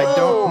I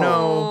don't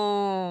know.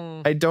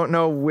 I don't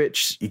know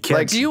which. You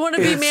can't- Do you want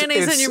to be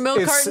mayonnaise in your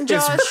milk carton,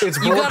 Josh? You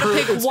gotta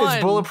bulletproof. pick one.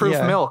 It's bulletproof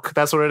Yeah. milk.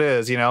 That's what it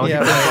is. You know,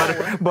 Yeah, You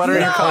put right. butter in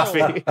your No. coffee.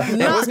 It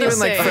Not wasn't the even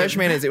like same. fresh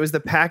mayonnaise. It was the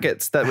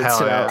packets that would Hell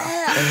sit yeah. out.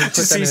 And he put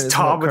Just that in sees his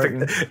Tom milk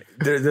with carton.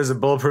 there's a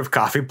bulletproof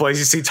coffee place.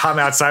 You see Tom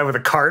outside with a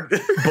cart,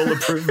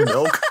 bulletproof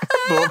milk.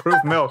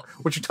 Bulletproof milk.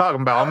 What you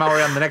talking about? I'm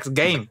already on the next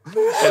game,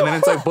 and then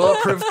it's like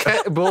bulletproof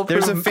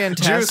There's a juice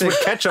fantastic- with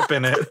ketchup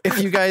in it. If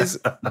you guys,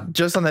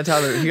 just on that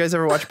topic, if you guys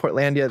ever watch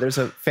Portlandia, there's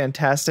a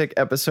fantastic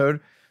episode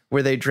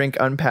where they drink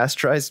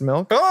unpasteurized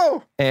milk.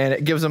 Oh, And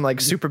it gives them like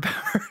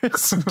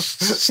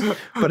superpowers,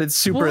 but it's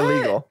super What?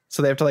 illegal.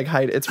 So they have to like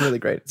hide. It's really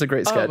great. It's a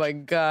great Oh sketch. my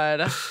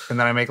god. And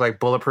then I make like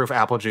bulletproof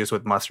apple juice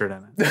with mustard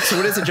in it. So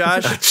what is it,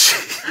 Josh?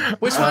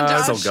 Which one,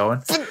 Josh? Still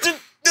going.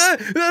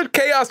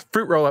 chaos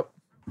fruit roll up.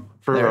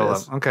 Fruit There it roll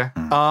is. up. Okay.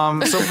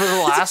 So for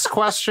the last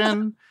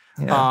question,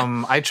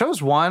 I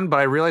chose one, but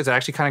I realized it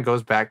actually kind of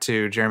goes back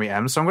to Jeremy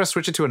M. So I'm going to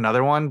switch it to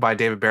another one by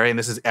David Barry, and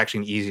this is actually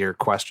an easier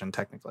question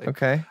technically.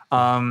 Okay.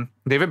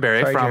 David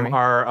Barry Sorry, from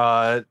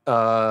Jeremy.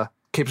 our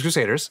Capes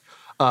Crusaders.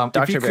 If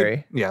Dr. you could-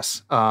 Barry.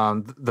 Yes,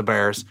 the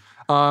Bears.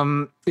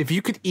 If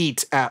you could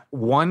eat at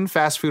one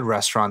fast food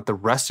restaurant the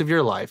rest of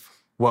your life,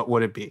 what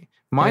would it be?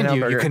 Mind In-N-Out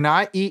you, you Burger.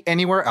 cannot eat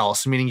anywhere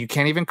else, meaning you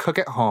can't even cook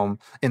at home.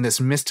 In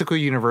this mystical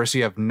universe,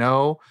 you have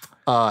no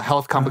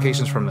health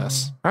complications from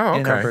this. Oh,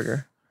 In-N-Out okay.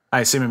 Burger. I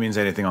assume it means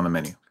anything on the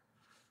menu.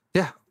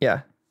 Yeah.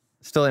 Yeah.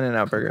 Still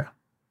In-N-Out Burger.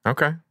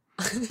 Okay.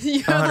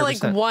 You have like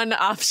 100%. one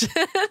option.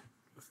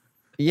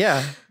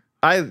 Yeah.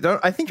 I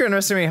think you're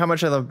underestimating how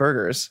much I love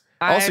burgers.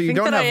 I Also, you think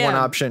don't that have I one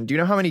am. option. Do you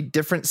know how many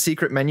different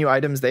secret menu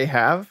items they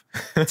have?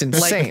 It's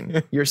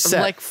insane. You're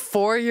set. Like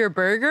for your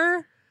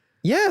burger?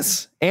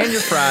 Yes. And your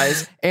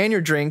fries and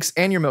your drinks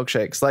and your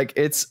milkshakes. Like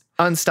it's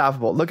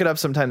unstoppable. Look it up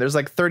sometime. There's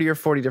like 30 or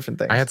 40 different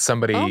things. I had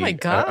somebody, Oh my a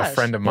gosh.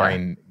 friend of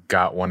mine,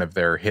 got one of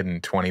their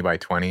hidden 20 by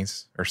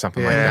 20s or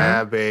something like Yeah,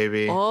 that.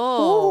 baby.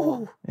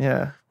 Oh.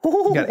 Yeah.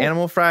 You got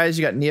animal fries,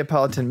 you got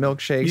Neapolitan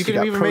milkshakes, You can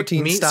got even make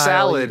protein meat style,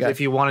 salad got- if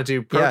you want to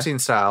do protein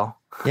style.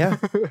 Yeah.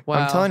 Wow.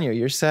 I'm telling you,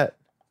 you're set.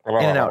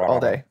 In-N-Out all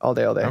day.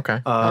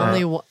 Okay.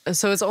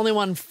 So it's only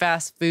one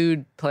fast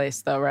food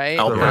place, though, right?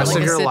 The The rest Like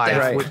of a your sit-down.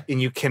 life, Right.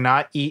 and you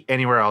cannot eat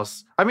anywhere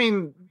else. I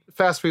mean,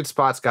 fast food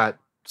spots got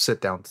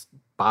sit-down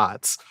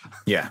spots.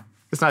 Yeah.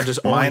 It's not just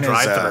only Mine is,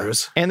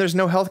 drive-thrus. And there's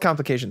no health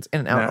complications.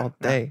 In-N-Out No, all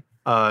day.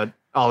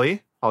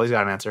 Ollie's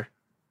got an answer.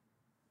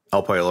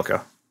 El Pollo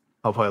Loco.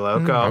 El Pollo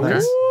Loco. Okay.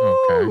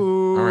 Okay.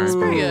 All right. It's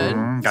pretty good.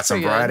 Got some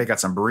pretty good. variety, got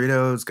some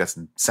burritos, got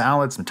some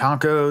salads, some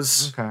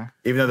tacos. Okay.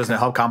 Even though there's no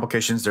health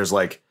complications, there's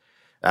like,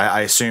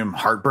 I assume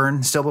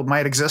heartburn still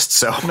might exist.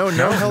 So No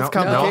health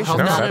complications. health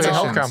No, Not that's a at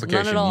all. health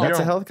complication. Not at all. You That's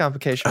a don't- health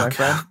complication, my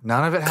friend.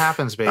 None of it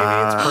happens, baby.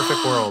 It's a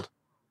perfect world.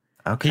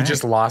 okay. He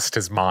just lost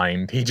his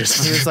mind. He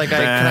just He was like,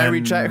 can I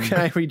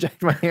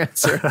reject my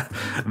answer?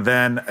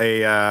 then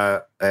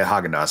a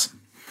Haagen-Dazs.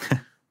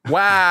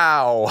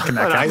 wow. An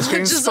ice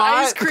cream Just spot?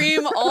 ice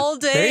cream all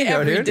day, There you go,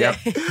 every dude. day.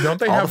 Don't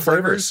they All have the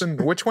flavors. burgers?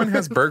 And which one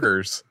has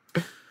burgers?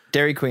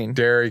 Dairy Queen.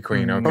 Dairy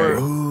Queen.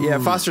 Okay. Yeah,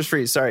 Foster's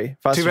Freeze. Sorry.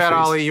 Foster's Too bad,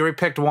 Freeze. Ollie. You already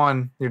picked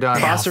one. You're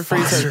done. Foster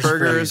Freeze has Foster's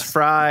burgers, Freeze.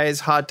 fries,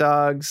 hot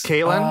dogs.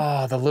 Caitlin?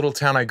 Oh, the little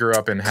town I grew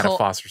up in had a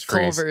Foster's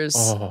Freeze. Culver's.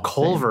 Oh,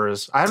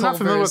 Culver's. I'm not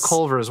familiar with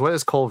Culver's. What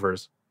is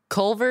Culver's?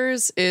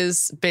 Culver's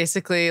is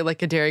basically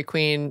like a Dairy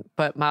Queen,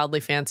 but mildly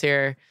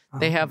fancier.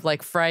 They have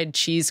like fried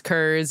cheese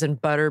curds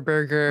and butter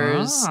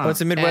burgers. Ah. Oh,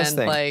 it's a Midwest and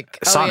thing. like,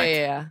 Sonic.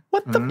 yeah.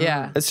 What the?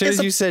 Yeah. As soon It's as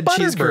a you said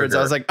butter cheese curds, I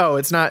burger. was like, oh,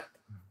 it's not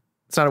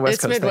a West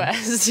It's Coast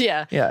Midwest.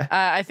 Yeah. Yeah.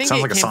 I think Sounds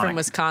it like a came Sonic. from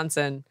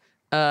Wisconsin.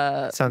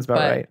 thing. Sounds about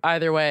But right.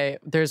 either way,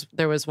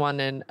 there was one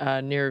in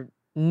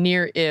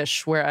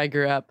near-ish where I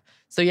grew up.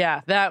 So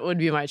yeah, that would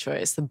be my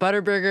choice. The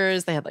butter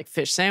burgers, they had like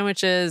fish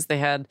sandwiches, they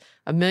had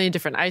a million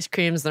different ice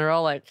creams, and they're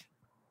all like,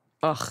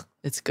 ugh,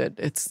 it's good.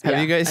 Have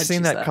you guys I'd seen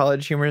choose that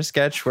college humor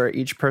sketch where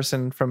each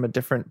person from a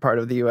different part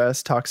of the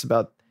U.S. talks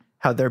about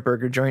how their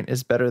burger joint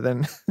is better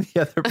than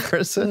the other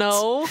person?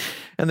 No.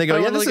 And they go, I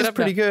yeah, wanna this look it is up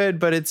pretty now. good,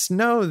 but it's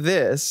no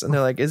this. And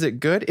they're like, is it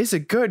good? Is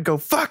it good? Go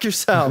fuck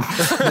yourself.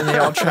 And they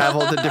all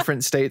travel to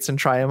different states and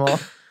try them all.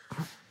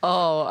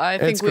 Oh, I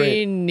think It's we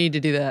great. need to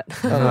do that.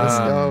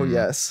 Oh,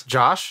 yes.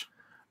 Josh?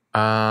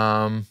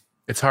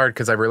 It's hard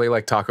because I really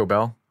like Taco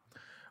Bell,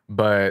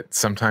 but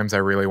sometimes I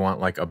really want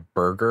like a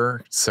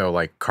burger. So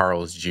like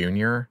Carl's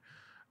Jr.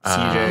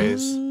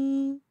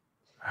 CJ's.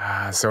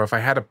 So if I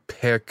had to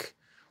pick,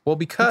 well,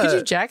 Could you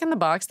because Jack in the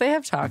Box? They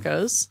have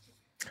tacos.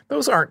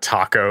 those aren't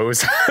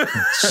tacos.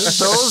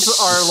 Those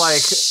are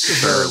like,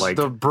 Sure, like-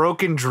 the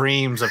broken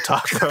dreams of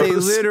tacos. They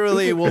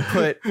literally will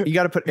you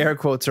got to put air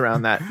quotes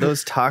around that.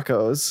 Those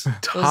tacos.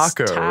 Those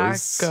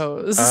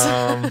Tacos.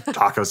 Tacos.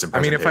 Tacos and I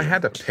mean, if I presentation.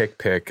 had to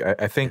pick,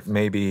 I think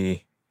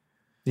maybe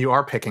You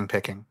are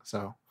picking.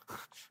 So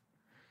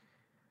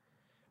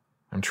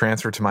I'm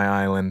transferred to my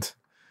island.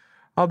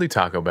 I'll do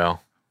Taco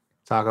Bell.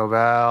 Taco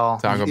Bell.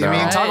 Taco I Bell.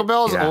 mean, Taco Right.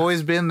 Bell's Yeah.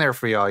 always been there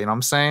for y'all. You know what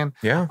I'm saying?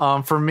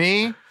 Yeah. For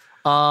me,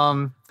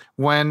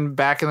 when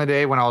back in the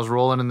day when I was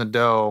rolling in the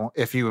dough,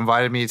 if you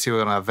invited me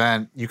to an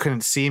event, you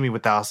couldn't see me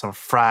without some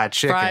fried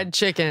chicken. Fried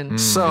chicken.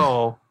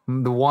 So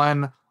the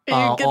one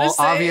Are you gonna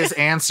say obvious it?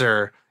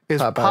 answer is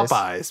Popeyes.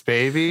 Popeyes,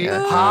 baby. Yeah.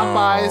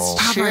 Popeyes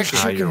Oh.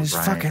 chicken.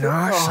 you're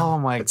right. awesome. Oh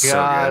my It's so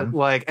god! good.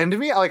 Like, and to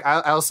me, like,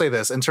 I'll say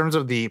this in terms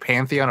of the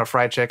pantheon of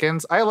fried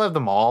chickens, I love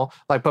them all.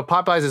 Like, but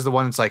Popeyes is the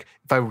one that's like,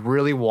 if I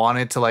really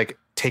wanted to like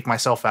take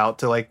myself out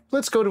to like,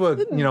 let's go to a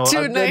To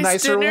a a nice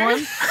nicer dinner.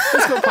 one.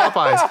 Let's go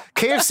Popeyes.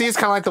 KFC is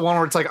kind of like the one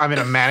where it's like I'm in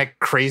a manic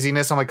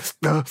craziness. I'm like,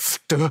 duh,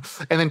 duh.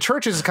 And then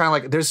Church's is kind of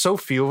like there's so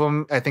few of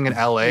them. I think in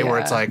LA where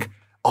it's Yeah. like,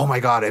 oh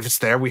my god, if it's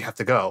there, we have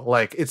to go.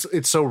 Like, it's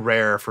so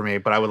rare for me,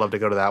 but I would love to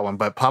go to that one.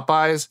 But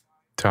Popeyes,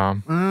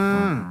 Tom,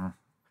 I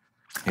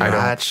fried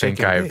don't think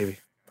chicken, baby.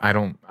 I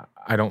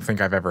don't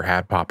think I've ever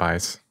had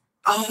Popeyes.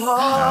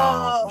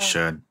 No, you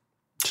should.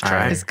 Just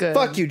try I- It's good.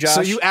 Fuck you, Josh. So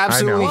you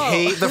absolutely know.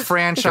 hate the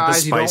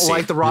franchise. You don't spicy.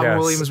 like the Robin Yes.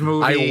 Williams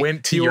movie. I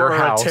went to You your are a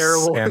house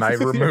terrible, and I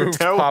you're a removed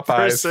terrible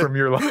Popeyes person. from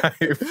your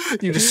life.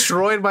 You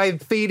destroyed my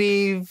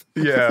theory.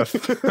 Yeah.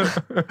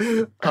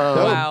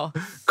 Wow.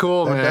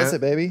 Cool, That man. does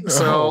it, baby.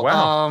 So, Oh,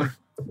 wow.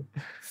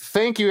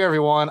 thank you,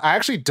 everyone. I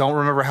actually don't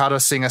remember how to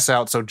sing us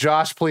out. So,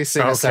 Josh, please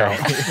sing us out.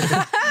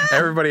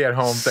 Everybody at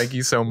home, thank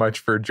you so much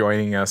for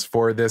joining us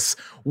for this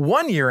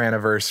 1-year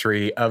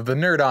anniversary of the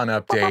Nerd On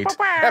Update,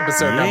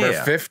 episode number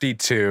Yeah.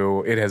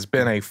 52. It has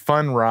been a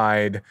fun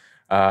ride.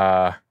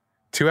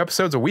 2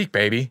 episodes a week,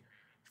 baby,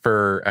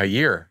 for a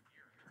year.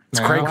 It's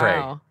Yeah. cray cray.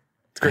 Wow.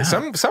 It's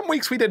great. Some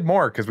weeks we did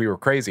more because we were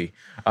crazy.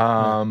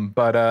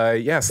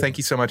 But yes, thank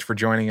you so much for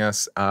joining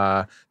us.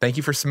 Thank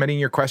you for submitting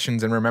your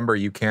questions. And remember,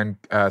 you can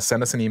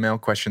send us an email,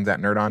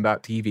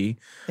 questions@nerdon.tv.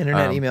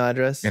 Internet email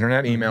address.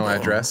 Internet email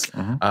address.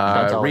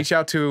 That's all. Reach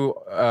out to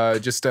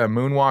just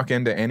moonwalk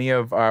into any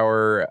of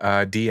our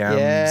DMs.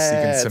 Yeah,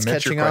 you can it's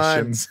submit your catching on.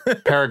 questions.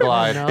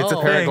 Paraglide. No. It's a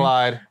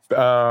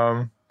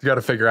paraglide. You got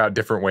to figure out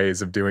different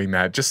ways of doing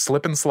that. Just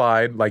slip and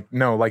slide, like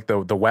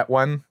the wet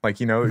one,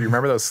 like you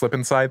remember those slip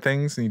and slide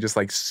things, and you just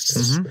like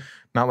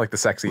not like the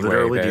sexy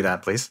Literally way do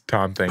that, please.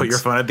 Tom thinks. Put your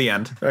phone at the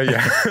end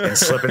Yeah. and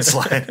slip and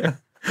slide.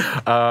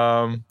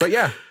 But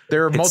yeah,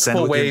 there are Hit send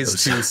multiple with your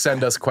ways nose. to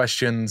send us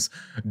questions.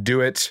 Do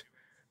it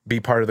be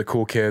part of the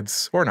cool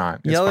kids or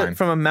not. It's Yell fine. it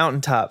from a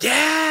mountaintop.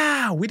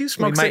 Yeah, we do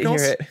smoke We might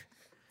signals. hear it.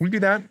 We do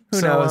that.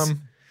 Who knows?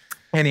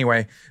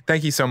 Anyway,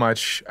 thank you so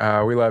much.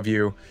 We love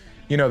you.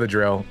 You know the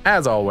drill.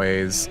 As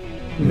always,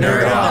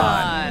 Nerd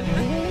on.